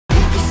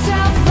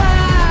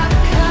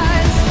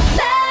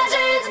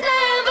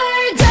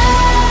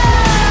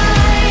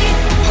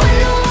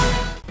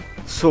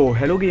So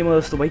hello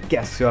gamers, तो भाई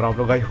कैसे हो आप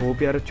लोग? आई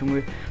होप यार अच्छे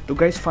होंगे। तो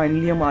गाइस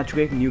फाइनली हम आ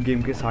चुके हैं एक न्यू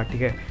गेम के साथ,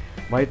 ठीक है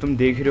भाई। तुम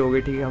देख रहे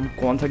होगे, ठीक है, हम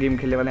कौन सा गेम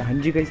खेलने वाले हैं।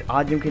 हाँ जी गाइस,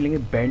 आज हम खेलेंगे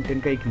बेन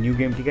 10 का एक न्यू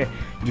गेम, ठीक है,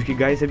 जो कि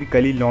गाइस अभी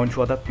कल ही लॉन्च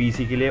हुआ था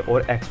पीसी के लिए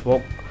और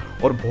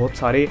एक्सबॉक्स और बहुत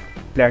सारे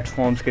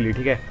प्लेटफॉर्म्स के लिए,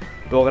 ठीक है।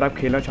 तो अगर आप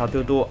खेलना चाहते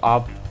हो तो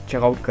आप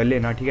चेकआउट कर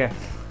लेना, ठीक है।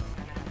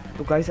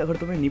 तो गाइस अगर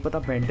तुम्हें नहीं पता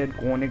बेन 10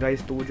 कौन है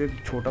गाइस, तो वो जो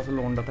एक छोटा सा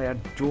लौंडा था यार,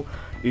 जो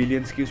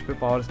एलियंस की उस पर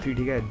पावर्स थी,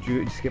 ठीक है,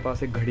 जो जिसके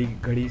पास एक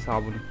घड़ी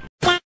साबुन।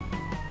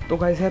 तो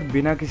गाइस यार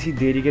बिना किसी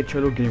देरी के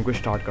चलो गेम को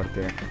स्टार्ट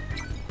करते हैं।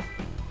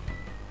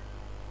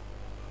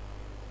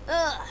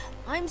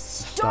 I'm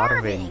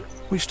starving.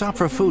 We stopped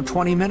for food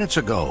 20 minutes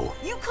ago.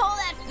 You call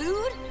that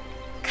food?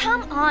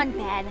 Come on,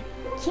 Ben.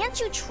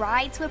 Can't you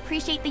try to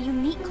appreciate the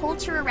unique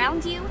culture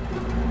around you?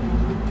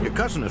 Your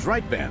cousin is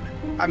right, Ben.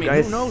 I mean,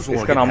 Guys, who knows when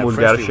we're इसका नाम gonna भूल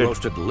have गया freshly shit.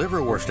 roasted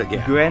liverwurst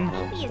again. Gwen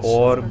Maybe a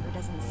और cheeseburger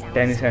doesn't sound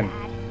Tennyson, so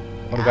bad.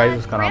 और guys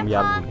उसका नाम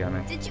याद Grandpa, भूल गया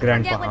मैं। did you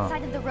grandpa, forget what हाँ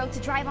side of the road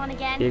to drive on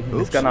again? एक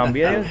Oops. इसका नाम भी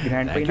है,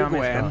 ग्रैंडपा ही Thank you, नाम है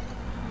Gwen. इसका।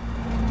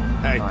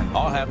 Hey, Fine.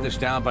 I'll have this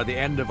down by the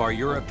end of our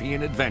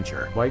European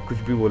adventure. भाई कुछ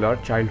भी बोला और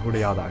चाइल्डहुड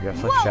याद आ गया,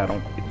 सच Whoa, कह रहा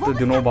हूँ। what इतने was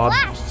दिनों that बाद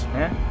flash?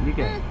 हैं, ठीक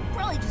है।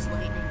 Probably just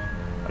lightning.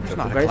 अच्छा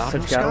not तो a guys cloud in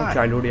such the कह रहा हूँ, sky.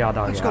 चाइल्डहुड याद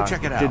आ Let's गया। go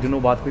check it इतने out.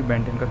 दिनों बाद कोई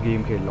बेन 10 का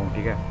गेम खेल रहा हूँ,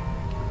 ठीक है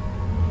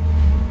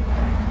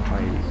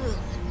भाई। Ugh,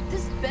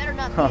 this better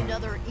not Huh. be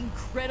another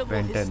incredible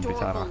Ben 10 historical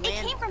बेचारा। It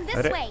came from this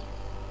अरे। way.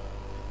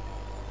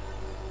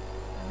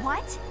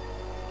 What?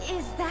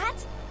 Is that?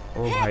 ओ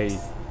भाई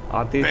Hex?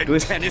 आते Ben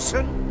twist.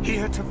 Tennyson,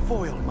 here to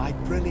foil my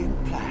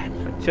brilliant plan.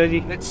 अच्छा जी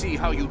Let's see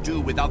how you do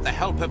without the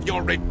help of your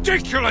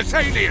ridiculous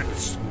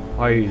aliens.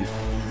 भाई,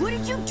 What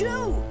did you do?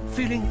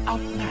 Feeling अरे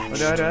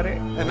outmatched. अरे अरे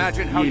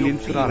Imagine how ये you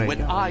aliens चुरा feel रहे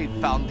when क्या? I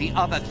found the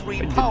other three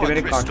जितने power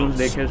मैंने कार्टून crystals.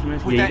 देखे उसमें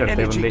With यही their करते हैं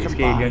energy बंदे,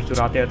 इसके एलियंस combined,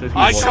 चुराते हैं तो इसकी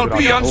I बॉडी shall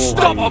be चुराते हैं। ओ भाई,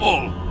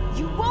 unstoppable.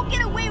 You won't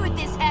get away with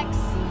this, Hex.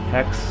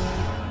 Hex.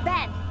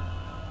 Ben,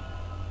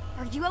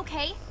 are you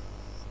okay?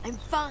 I'm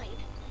fine.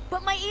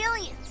 But my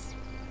aliens.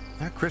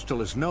 That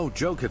crystal is no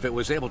joke if it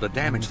was able to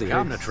damage the Hex.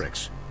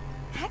 Omnitrix.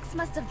 Hex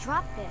must have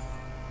dropped this.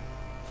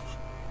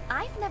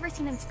 I've never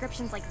seen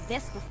inscriptions like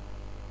this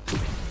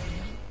before.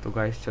 तो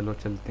guys चलो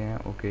चलते हैं।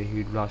 Okay,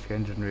 heat blast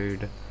can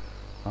generate.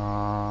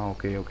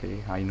 Okay okay,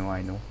 I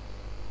know.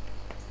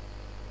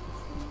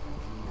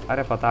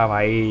 अरे पता है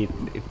भाई,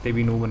 इतने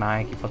भी नू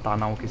बनाए कि पता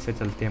ना हो किससे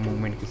चलते हैं,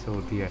 मूवमेंट किससे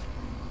होती है।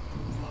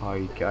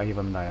 भाई क्या ही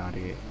बंदा यार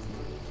ये।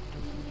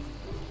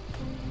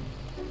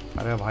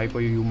 अरे भाई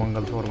कोई यू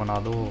मंगल थोर बना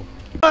दो।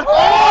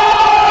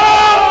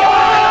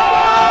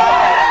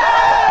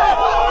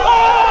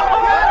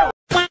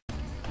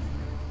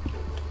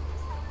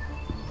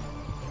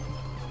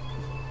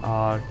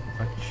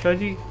 अच्छा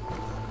जी,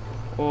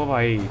 ओ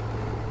भाई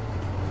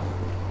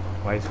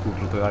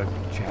स्कूटर तो यार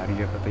शहरी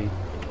है कतई।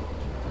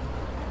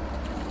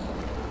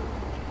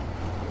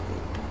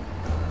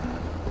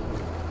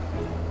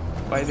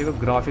 भाई देखो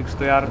ग्राफिक्स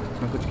तो यार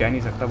मैं कुछ कह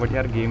नहीं सकता, बट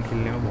यार गेम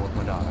खेलने में बहुत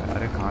मज़ा आ रहा है।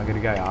 अरे कहाँ गिर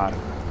गया यार?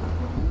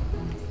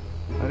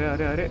 अरे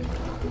अरे अरे,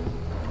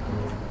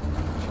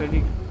 अच्छा जी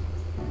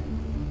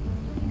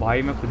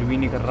भाई मैं कुछ भी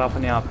नहीं कर रहा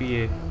अपने आप ही,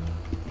 ये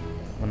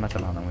वरना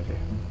चलाना मुझे।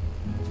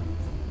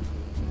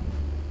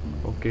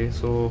 Okay,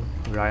 so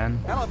Ryan.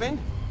 Hello, Ben.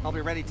 I'll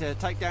be ready to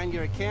take down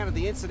your account of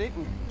the incident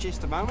in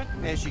just a moment.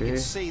 As you Okay.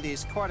 can see,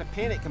 there's quite a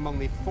panic among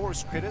the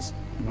forest critters.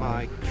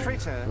 My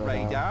critter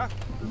radar.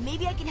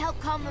 Maybe I can help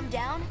calm them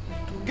down?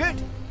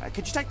 Good.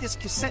 Could you take this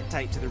cassette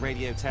tape to the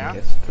radio tower?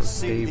 Yes, the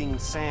Soothing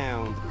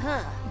sound.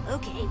 Huh,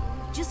 okay.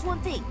 Just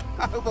one thing.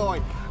 Oh boy.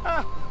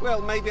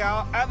 Well, maybe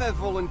our other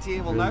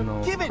volunteer will know. Will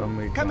know Kevin,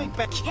 from it, coming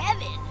back.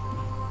 Kevin!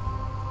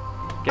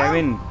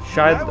 Kevin, Know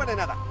शायद one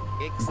another.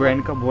 Excellent.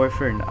 Gwen का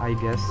boyfriend, I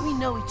guess. We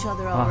know each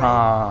other all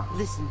हाँ right.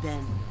 Listen,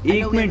 Ben. I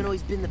एक know we minute. haven't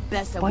always been the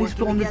best at भाई इस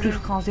पे working omelette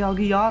together, कहाँ से आ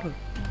गई यार?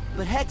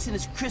 but Hex and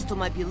his crystal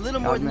might be a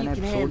little more यार than मैंने you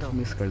can episode handle.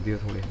 Miss कर दिए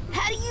थोड़े,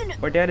 How do you know?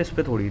 But यार इस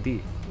पे थोड़ी थी।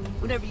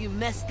 Whenever you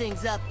mess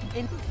things up,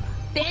 and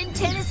Ben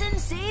Tennyson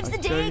saves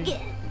the day Okay.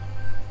 again.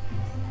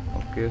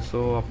 Okay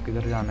so अब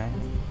किधर जाना है?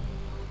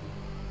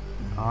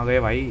 कहाँ गए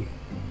भाई?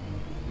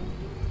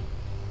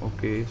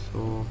 Okay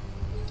so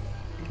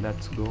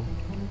let's go.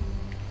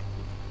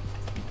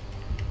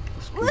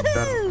 Scooter.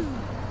 Woohoo!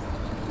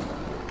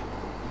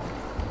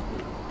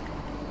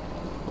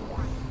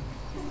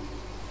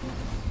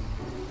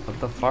 What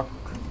the fuck?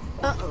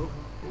 Uh-oh.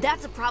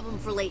 That's a problem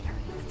for later.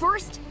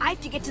 First, I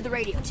have to get to the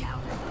radio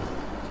tower.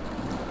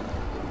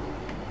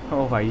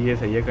 ओ भाई ये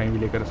सही है, कहीं भी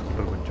लेकर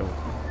स्कूटर बच जाओ,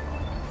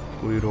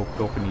 कोई रोक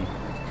टोक नहीं।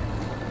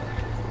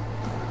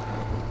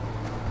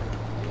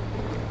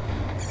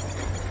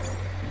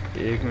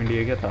 एक मिनट,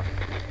 ये क्या था?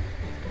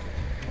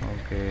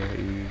 Okay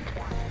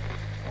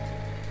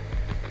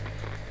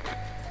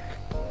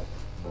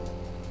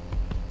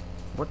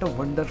what a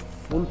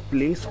wonderful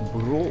place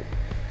bro,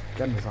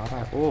 क्या नज़ारा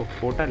है। ओ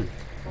hotel.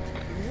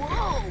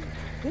 Whoa!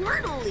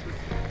 Wordle!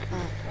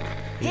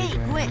 Hey,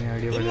 Gwen,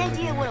 any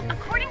idea what a...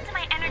 According to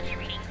my energy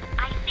readings,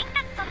 I think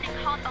that's something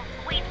called a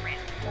void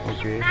rift. Okay.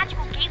 These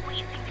magical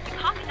gateways seem to be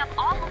popping up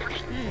all over.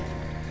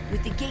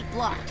 With the gate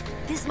blocked,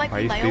 this might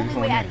भाई be my speed only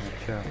कौन way है? out of here.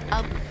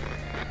 अच्छा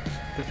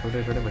तो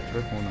छोटे छोटे बच्चों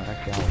पे phone आ रहा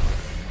है, क्या होगा?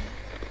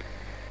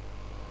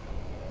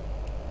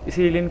 इस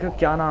एलियन का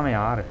क्या नाम है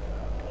यार?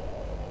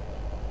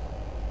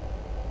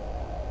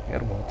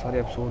 यार बहुत सारे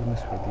एपिसोड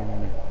मिस कर दिए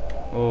मैंने।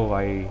 ओ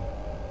भाई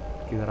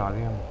किधर आ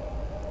गए हम?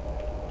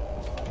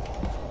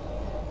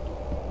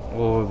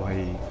 ओ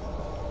भाई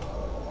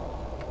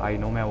आई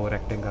नो मैं ओवर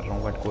एक्टिंग कर रहा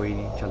हूँ बट कोई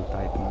नहीं, चलता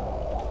है इतना।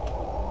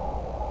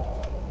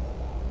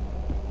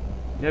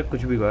 यार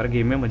कुछ भी यार,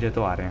 गेम में मजे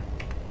तो आ रहे हैं।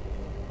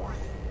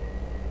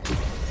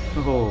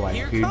 Oh, I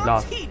heat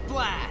blast. Heat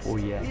blast. Oh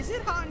yeah. Is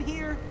it hot in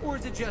here or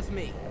is it just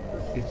me?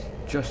 It's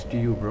just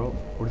you, bro.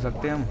 उड़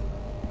सकते हैं हम?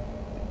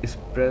 इस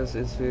press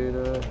is it?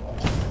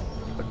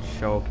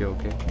 अच्छा okay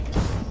okay.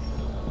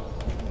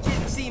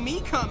 Didn't see me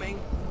coming.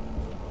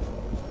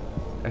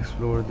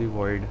 Explore the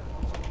void.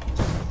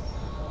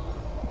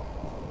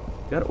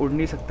 यार उड़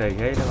नहीं सकता है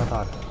क्या ये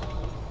लगातार?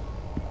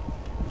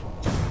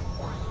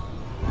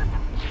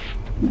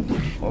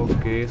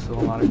 ओके सो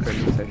हमारा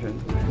training session.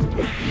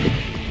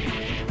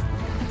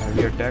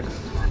 Heavy attacks.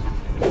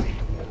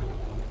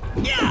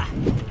 Yeah.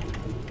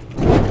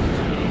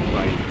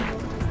 Right.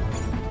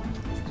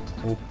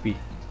 OP.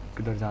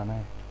 किधर जाना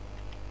है?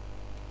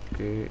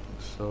 ओके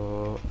सो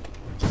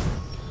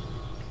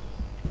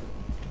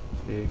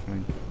एक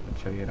मिनट,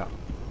 अच्छा ये रहा।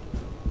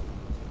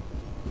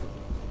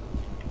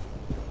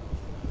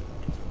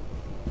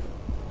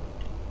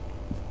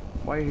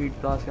 भाई हीट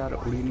ब्लास्ट यार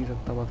उड़ ही नहीं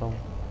सकता, बताओ।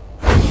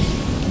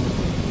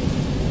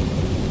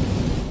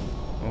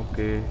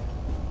 ओके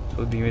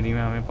तो धीमे धीमे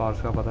हमें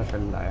पार्ट्स का पता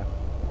चल रहा है।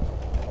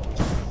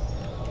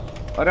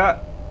 अरे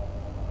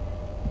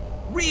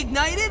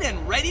Reignited and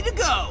ready to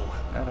go.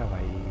 अरे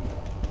भाई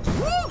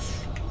Whoosh!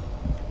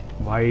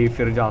 भाई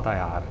फिर जाता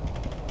यार।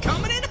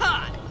 Coming in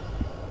hot.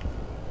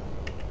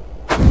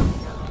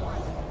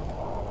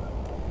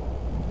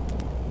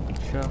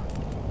 अच्छा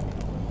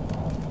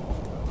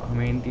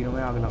हमें इन तीनों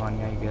में आग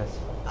लगानी आई gas.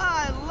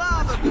 I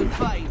love a good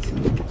fight.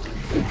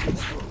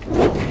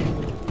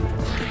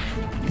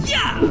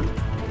 Yeah.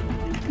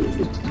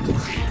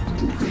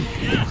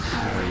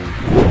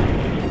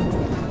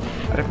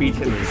 अरे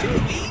पीछे नहीं। Too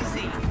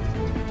easy.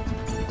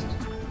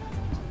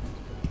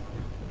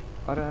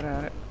 अरे अरे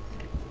अरे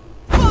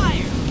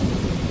Fire.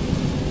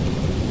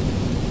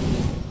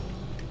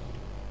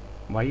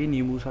 भाई ये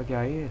नींबू सा क्या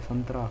है? ये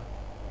संतरा।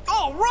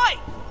 All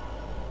right.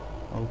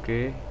 ओके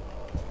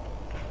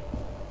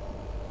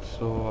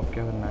सो अब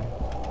क्या करना है?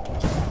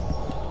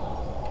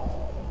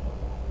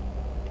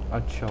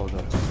 अच्छा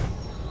उधर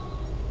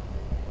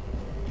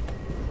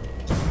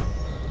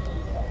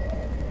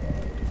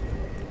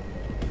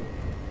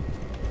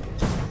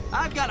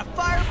I've got a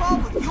fireball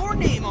with your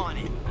name on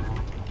it.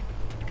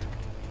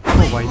 ओ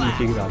भाई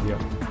नीचे गिरा दिया।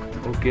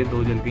 ओके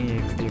दो जल गई,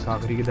 एक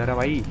आखिरी किधर है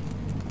भाई?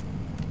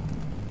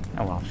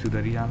 अब वापसी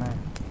उधर ही जाना है।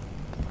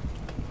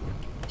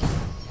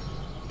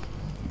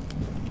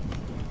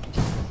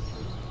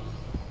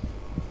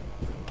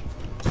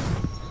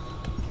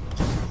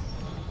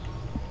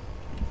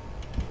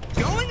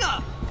 Going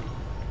up.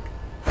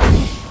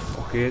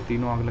 ओके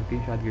तीनों आग लगती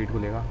है, शायद गेट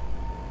खुलेगा।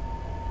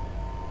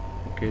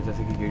 ओके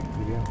जैसे कि गेट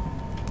खुल गया।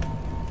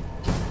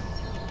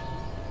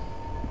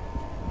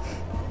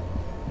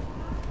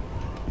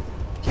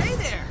 Hey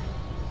there.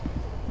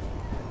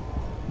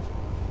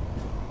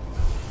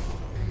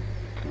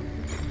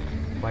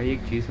 भाई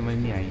एक चीज़ समझ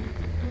नहीं आई,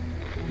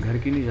 घर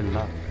की नहीं जल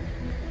रहा।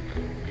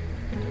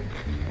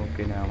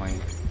 ओके नया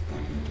माइंड।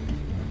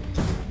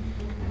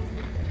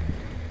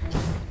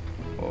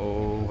 ओ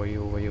वही ओ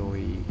वही ओ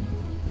वही।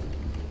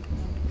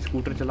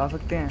 स्कूटर चला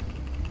सकते हैं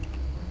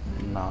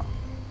ना?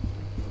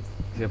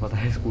 इसे पता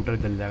है स्कूटर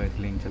जल जाएगा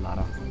इसलिए नहीं चला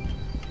रहा।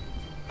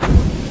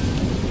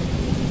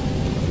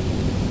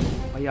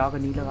 भाई आग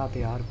नहीं लगाते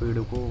यार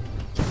पेड़ों को,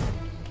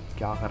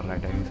 क्या कर रहा है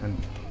tension?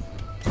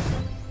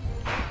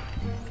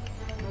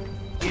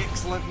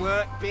 Excellent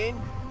work, Ben.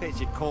 Bet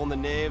you'd call the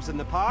nerves in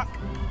the park.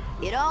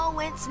 It all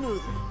went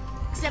smoothly.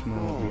 Except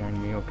behind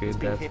me. Okay, It's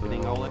been that's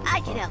happening all at I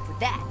can help with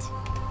that.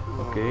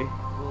 okay.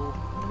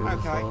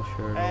 Okay.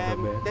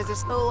 There's a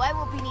Oh, I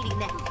won't be needing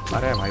that.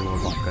 अरे भाई वो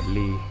बात कर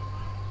ली।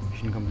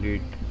 Mission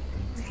complete.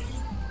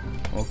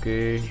 Okay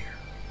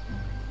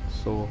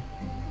so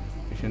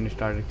mission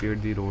start, clear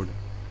the road.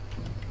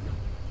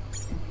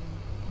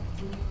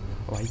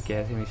 भाई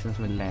कैसे missions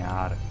मिल रहे हैं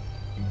यार?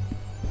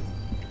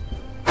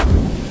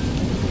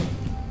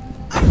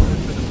 I'm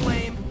good for the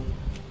flame.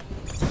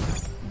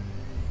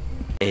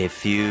 A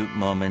few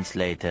moments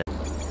later.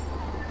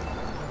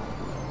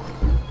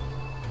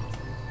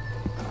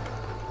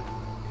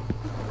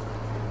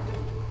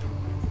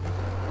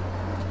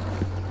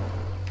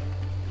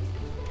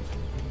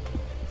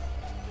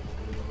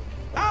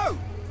 oh,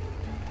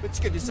 it's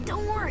good to see.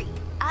 Don't worry,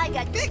 I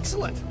got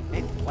Excellent.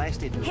 And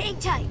blasted. hang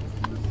tight.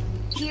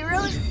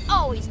 Heroes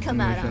always come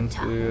out on missions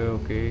top.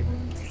 Okay.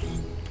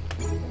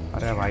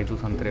 अरे भाई तू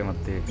संतरे मत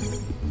दे।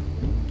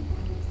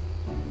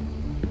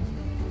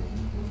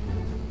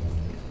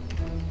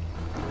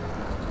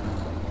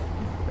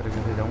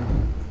 कैसे जाऊँ?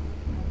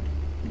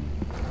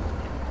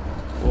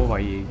 ओ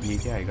भाई ये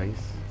क्या है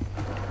गाइस?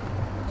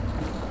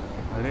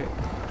 अरे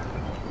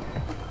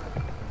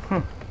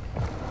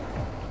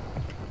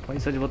भाई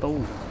सच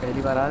बताऊँ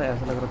पहली बार आ रहा है,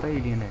 ऐसा लग रहा था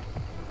एलियन है।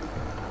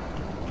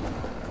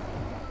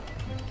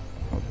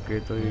 ओके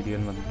तो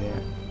एलियन बनते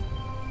हैं।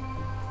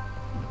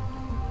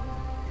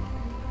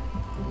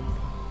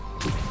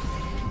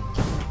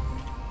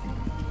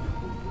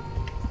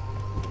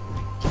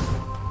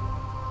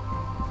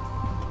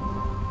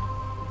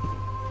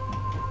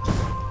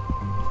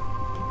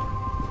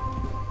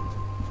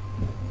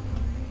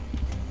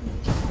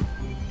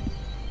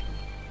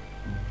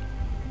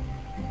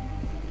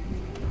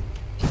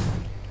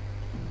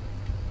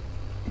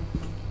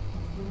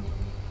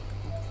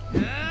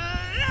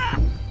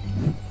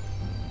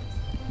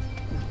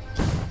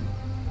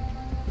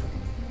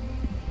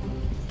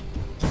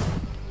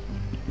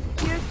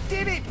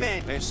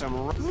 There's some.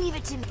 Leave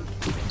it to me.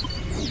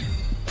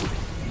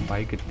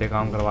 भाई कितने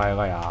काम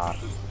करवाएगा यार।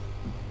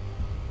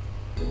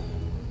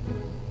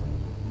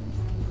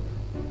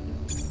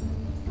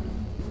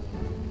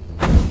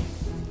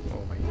 ओ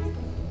भाई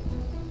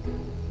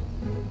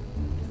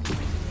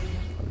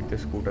अभी तो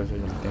स्कूटर से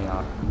चलते हैं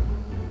यार,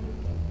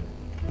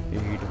 ये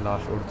हीट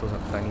ब्लास्ट उड़ तो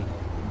सकता नहीं।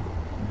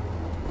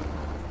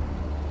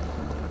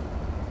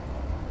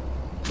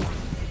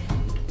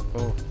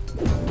 ओ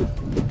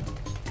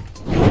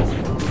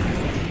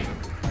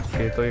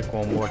तो एक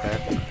कॉम्बो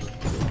अटैक।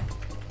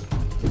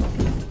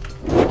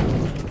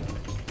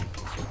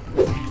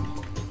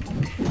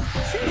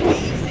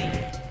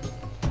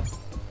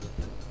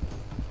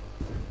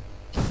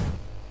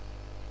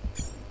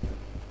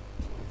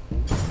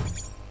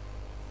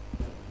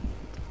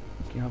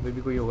 यहाँ पे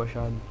भी कोई होगा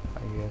शायद,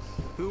 I guess.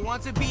 Who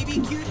wants a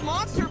BBQ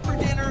monster for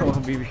dinner? Oh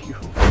BBQ।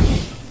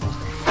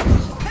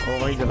 ओ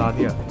भाई जला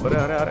दिया। अरे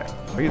अरे अरे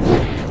भाई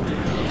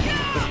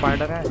तो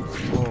स्पाइडर है।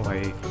 ओ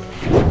भाई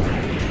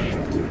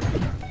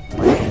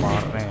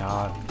मार रहे हैं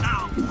यार।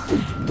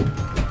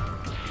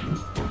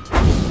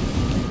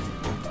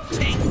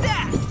 Take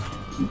that!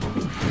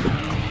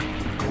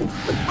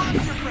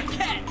 Monster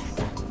croquettes!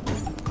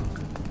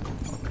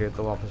 Okay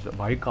तो वापस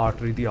भाई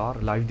काट रही थी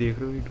यार। लाइफ देख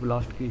रहे हो हीट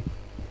ब्लास्ट की,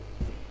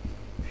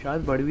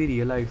 शायद बढ़ भी रही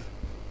है लाइफ।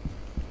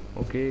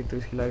 ओके तो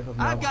इसकी लाइफ I've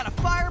अपना got a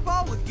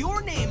fireball with your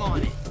name on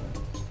it.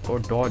 और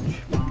डॉज।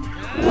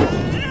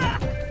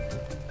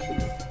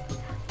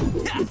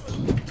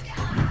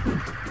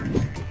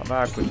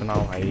 अबे कुछ ना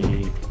हो भाई,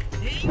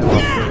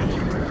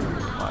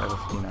 हमारे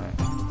बस की ना है।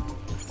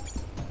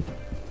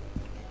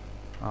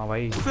 हाँ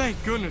भाई Thank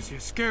goodness you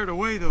scared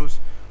away those,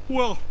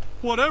 well,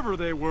 whatever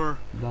they were.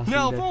 Blasting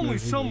Now, if that only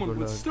music someone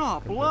would, would stop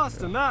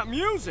blasting that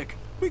music,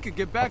 we could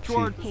get back to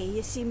our... Hey,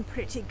 you seem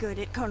pretty good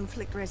at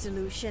conflict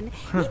resolution.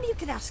 Maybe you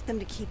could ask them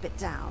to keep it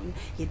down.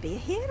 You'd be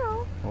a hero.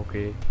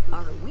 Okay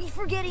Are we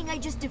forgetting I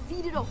just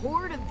defeated a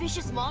horde of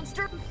vicious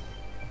monster?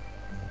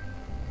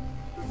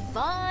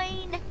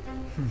 Fine.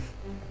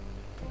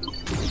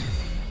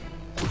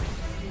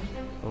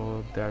 तो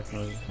that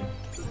was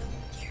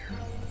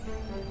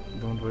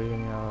don't worry.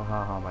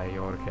 हाँ हाँ भाई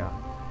और क्या,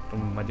 तुम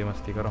मजे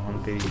मस्ती करो,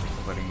 हम तेरी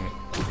वो करेंगे।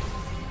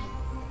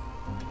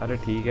 अरे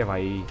ठीक है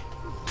भाई।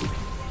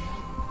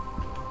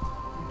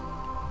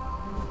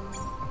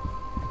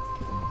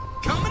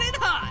 Coming in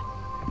hot!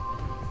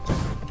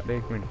 अरे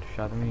एक मिनट,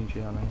 शायद में नीचे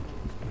जाना है।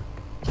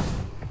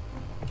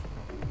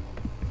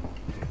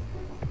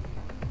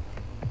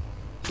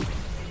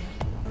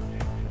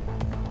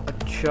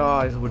 अच्छा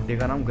इस बुड्ढे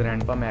का नाम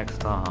ग्रैंडपा मैक्स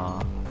था। हाँ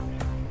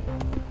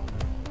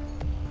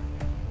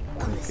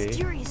A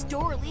mysterious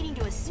door leading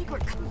to a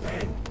secret.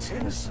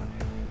 Tennyson.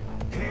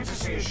 Here to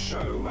see a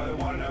show by the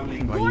one and only.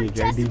 भाई ये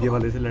क्या डीजे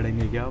वाले से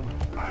लड़ेंगे क्या अब?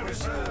 I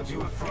reserved you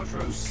a front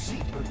row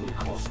seat, but will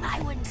cost.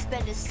 I wouldn't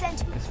spend a cent.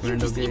 You friend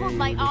just okay, equaled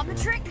my you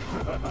omnitric.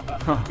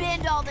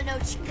 Bend all the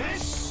notes.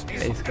 This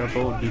is इसका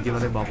तो डीजे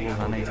वाले बाबू को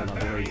खाना ही खाना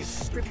था भाई।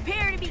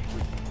 Prepare to be.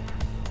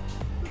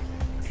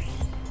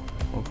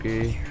 Okay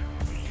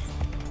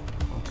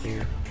okay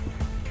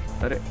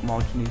अरे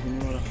mouse नीचे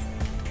नहीं हो रहा।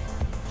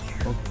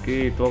 ओके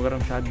तो अगर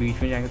हम शायद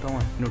बीच में जाएंगे तो हम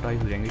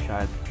हिप्नोटाइज हो जाएंगे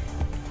शायद।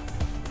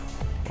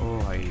 ओ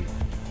भाई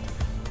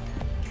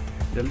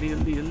जल्दी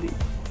जल्दी जल्दी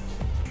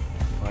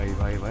भाई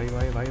भाई भाई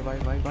भाई भाई भाई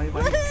भाई भाई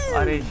भाई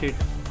अरे शिट।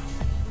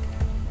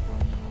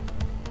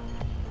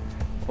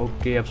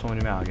 ओके अब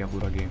समझ में आ गया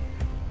पूरा गेम।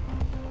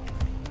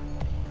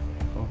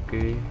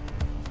 ओके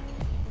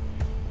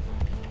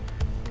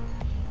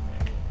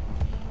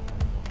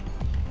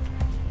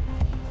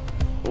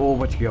ओ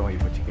बच गया भाई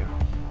बच गया।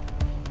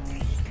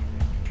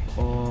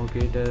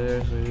 ओके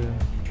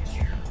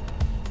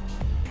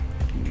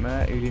मैं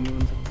एलियन नहीं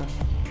बन सकता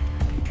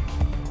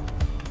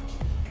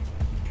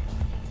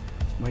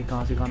भाई।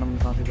 कहाँ से खाना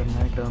कहाँ से करना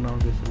है? Turn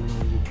out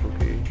music.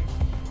 ओके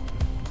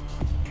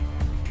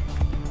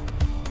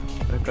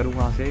अरे करूँ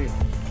कहाँ से?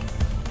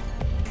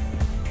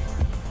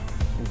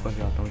 ऊपर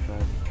जाता हूँ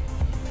शायद।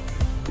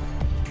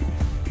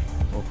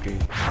 ओके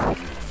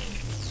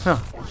हाँ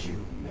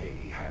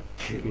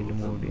kill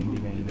mode in the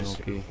menu.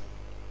 Okay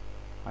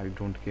I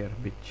don't care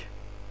bitch.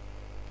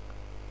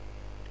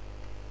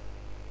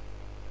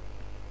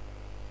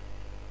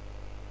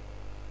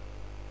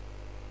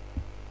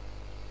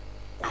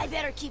 I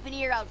better keep an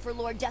ear out for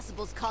Lord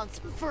Decibel's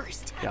concert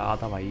first. क्या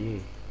था भाई ये?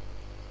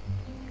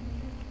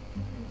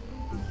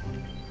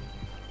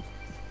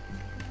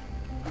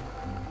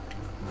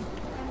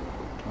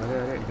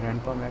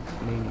 ग्रैंडपा मैक्स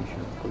नहीं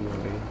शायद कोई और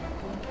है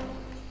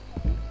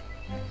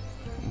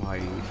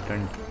भाई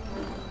stunt.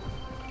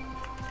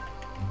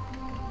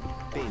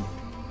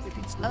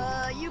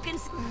 You can.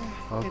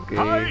 Okay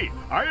Hi,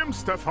 I am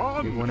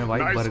Stefan. ये कौन है भाई?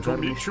 Nice to burger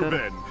meet you, mister,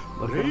 Ben.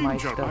 Burger Ranger,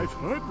 माइस्टर। I've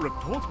heard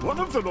report one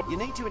of the. You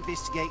need to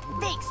investigate.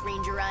 Thanks,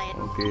 Ranger Ryan.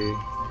 Okay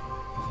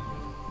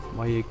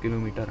भाई 1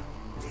 kilometre.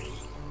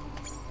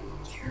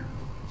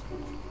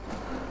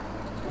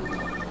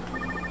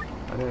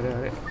 अरे अरे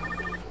अरे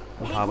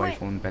उठा भाई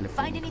फोन पहले Find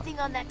phone. anything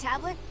on that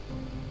tablet?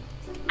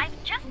 I've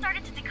just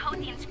started to decode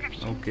the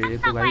inscription. Okay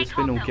That's तो not what I guys पे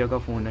called Nokia them. का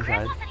फोन है Grandpa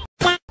शायद।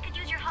 said he could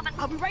use your help at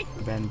I'll be right.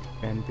 Ban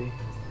पे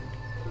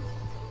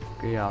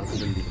okay यार तो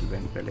जल्दी की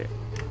बैन पहले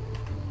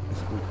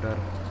स्कूटर।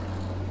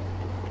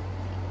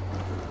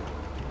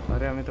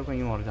 अरे हमें तो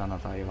कहीं और जाना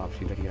था, ये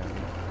वापसी लगी यार।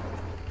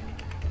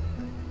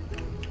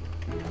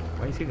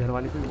 भाई इसी घर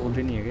वाले कोई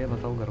बोलते नहीं है क्या?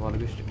 बताओ घर वालों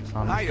के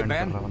सामने Hiya, स्टंट कर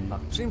Ben. रहा बंदा।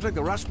 Seems like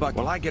the rust bug.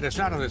 Will I get us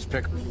out of this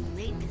pickle? We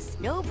made this.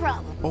 No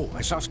problem. Oh,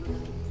 I saw.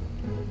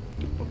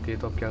 Okay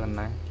तो अब क्या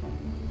करना है?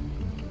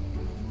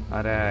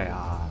 अरे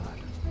यार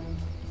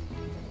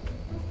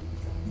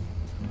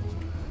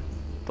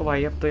तो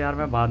भाई अब तो यार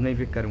मैं बाद में ही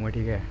पिक करूँगा,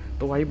 ठीक है।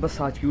 तो भाई बस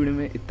आज की वीडियो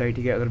में इतना ही,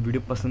 ठीक है। अगर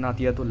वीडियो पसंद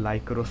आती है तो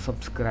लाइक करो,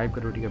 सब्सक्राइब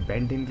करो, ठीक है।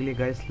 बेन 10 के लिए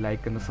गाइस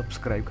लाइक करना,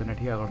 सब्सक्राइब करना,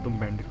 ठीक है। अगर तुम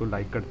बेन 10 को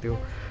लाइक करते हो,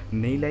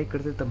 नहीं लाइक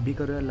करते तब भी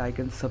करो यार लाइक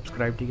एंड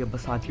सब्सक्राइब, ठीक है।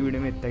 बस आज की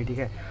वीडियो में इतना ही, ठीक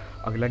है।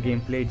 अगला गेम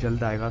प्ले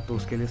जल्द आएगा तो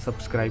उसके लिए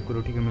सब्सक्राइब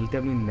करो, ठीक है। मिलते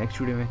हैं अपनी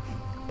नेक्स्ट वीडियो में,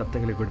 तब तक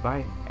के लिए good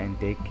bye and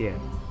take care.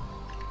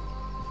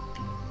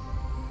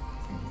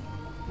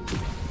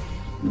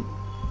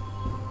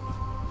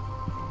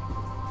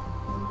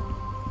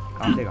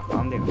 काम देगा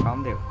काम देगा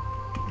काम देगा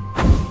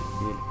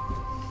ये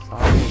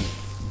सारे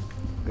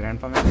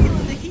ग्रैंडपा में।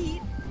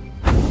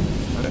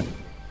 अरे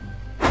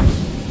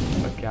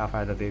क्या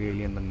फ़ायदा तेरे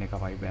एलियन बनने का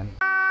भाई बहन।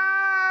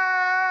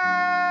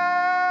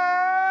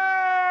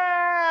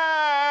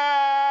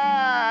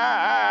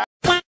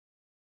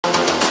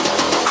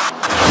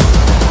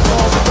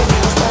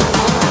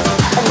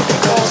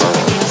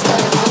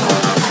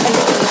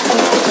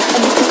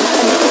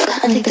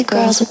 I think the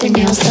girls with their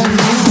nails done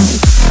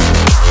now.